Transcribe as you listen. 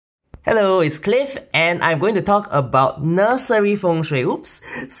Hello, it's Cliff and I'm going to talk about nursery Feng Shui. Oops.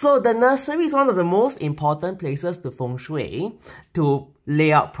 So the nursery is one of the most important places to Feng Shui to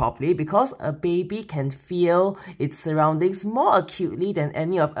lay out properly because a baby can feel its surroundings more acutely than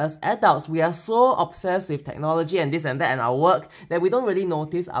any of us adults. We are so obsessed with technology and this and that and our work that we don't really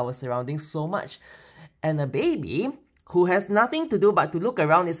notice our surroundings so much. And a baby who has nothing to do but to look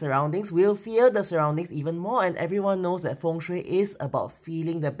around its surroundings will feel the surroundings even more, and everyone knows that Feng Shui is about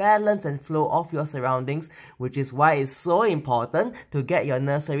feeling the balance and flow of your surroundings, which is why it's so important to get your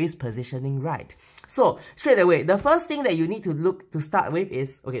nursery's positioning right. So straight away, the first thing that you need to start with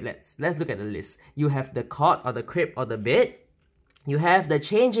is, okay, let's look at the list. You have the cot or the crib or the bed. You have the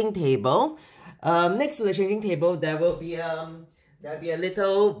changing table. Next to the changing table, there'll be a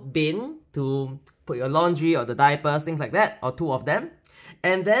little bin to put your laundry or the diapers, things like that, or two of them.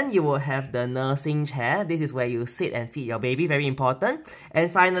 And then you will have the nursing chair. This is where you sit and feed your baby, very important. And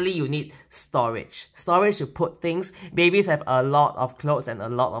finally, you need storage. Storage to put things. Babies have a lot of clothes and a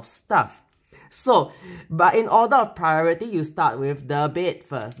lot of stuff. So, but in order of priority, you start with the bed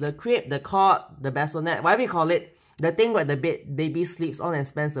first. The crib, the cot, the bassinet, whatever you call it, the thing where the baby sleeps on and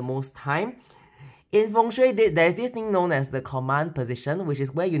spends the most time. In Feng Shui, there's this thing known as the command position, which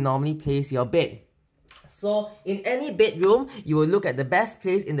is where you normally place your bed. So, in any bedroom, you will look at the best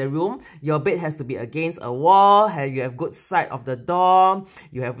place in the room. Your bed has to be against a wall, you have good sight of the door,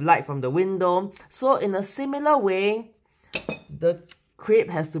 you have light from the window. So, in a similar way, the crib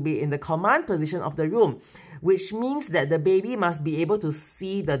has to be in the command position of the room, which means that the baby must be able to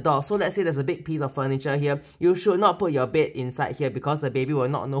see the door. So let's say there's a big piece of furniture here. You should not put your bed inside here because the baby will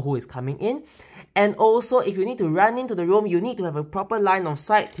not know who is coming in. And also, if you need to run into the room, you need to have a proper line of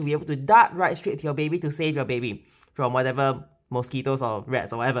sight to be able to dart right straight to your baby to save your baby from whatever mosquitoes or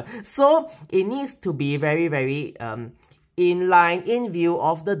rats or whatever. So it needs to be very, very in line, in view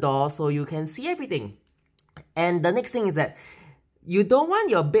of the door so you can see everything. And the next thing is that you don't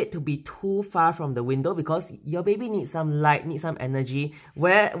want your bed to be too far from the window because your baby needs some light, needs some energy.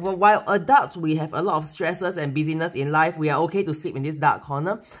 While adults, we have a lot of stresses and busyness in life, we are okay to sleep in this dark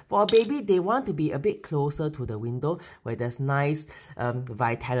corner. For a baby, they want to be a bit closer to the window where there's nice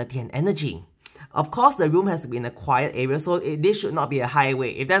vitality and energy. Of course, the room has to be in a quiet area, so this should not be a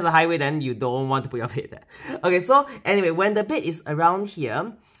highway. If there's a highway, then you don't want to put your bed there. Okay, so anyway, when the bed is around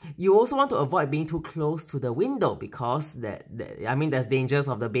here, you also want to avoid being too close to the window because there's dangers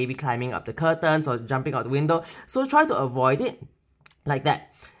of the baby climbing up the curtains or jumping out the window. So try to avoid it like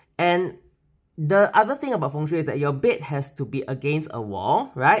that. And the other thing about Feng Shui is that your bed has to be against a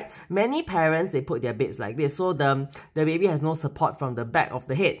wall, right? Many parents, they put their beds like this, so the baby has no support from the back of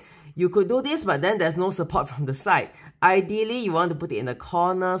the head. You could do this, but then there's no support from the side. Ideally, you want to put it in the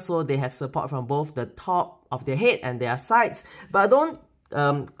corner so they have support from both the top of their head and their sides. But don't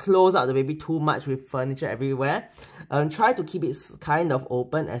close out the baby too much with furniture everywhere. Try to keep it kind of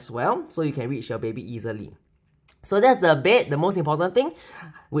open as well so you can reach your baby easily. So that's the bed, the most important thing,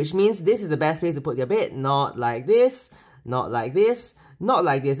 which means this is the best place to put your bed. Not like this, not like this, not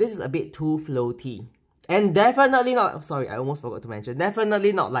like this. This is a bit too floaty. And definitely not, sorry, I almost forgot to mention,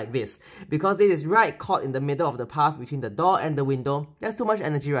 definitely not like this. Because this is right caught in the middle of the path between the door and the window. There's too much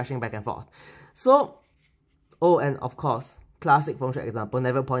energy rushing back and forth. So, oh, and of course, classic Feng Shui example,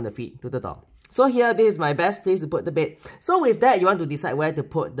 never point the feet to the door. So here, this is my best place to put the bed. So with that, you want to decide where to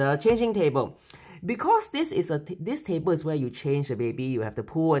put the changing table. Because this table is where you change the baby, you have the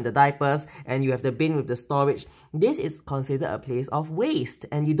pool and the diapers, and you have the bin with the storage. This is considered a place of waste,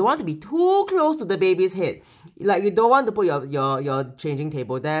 and you don't want to be too close to the baby's head. Like, you don't want to put your changing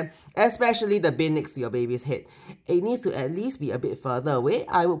table there, especially the bin next to your baby's head. It needs to at least be a bit further away.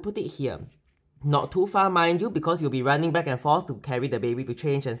 I will put it here. Not too far, mind you, because you'll be running back and forth to carry the baby to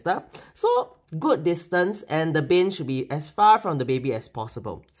change and stuff. So, good distance, and the bin should be as far from the baby as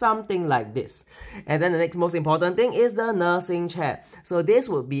possible. Something like this. And then the next most important thing is the nursing chair. So this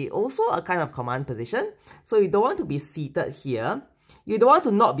would be also a kind of command position. So you don't want to be seated here. You don't want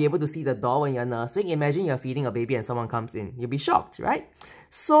to not be able to see the door when you're nursing. Imagine you're feeding a baby and someone comes in. You'll be shocked, right?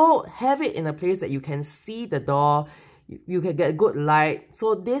 So have it in a place that you can see the door. You can get good light,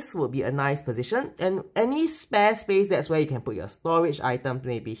 so this would be a nice position. And any spare space, that's where you can put your storage items,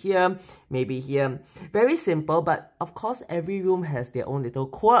 maybe here, maybe here. Very simple, but of course every room has their own little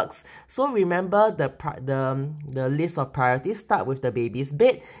quirks. So remember the list of priorities. Start with the baby's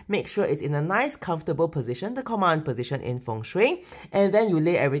bed. Make sure it's in a nice, comfortable position, the command position in Feng Shui, and then you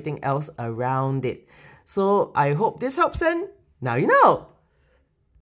lay everything else around it. So I hope this helps, and now you know!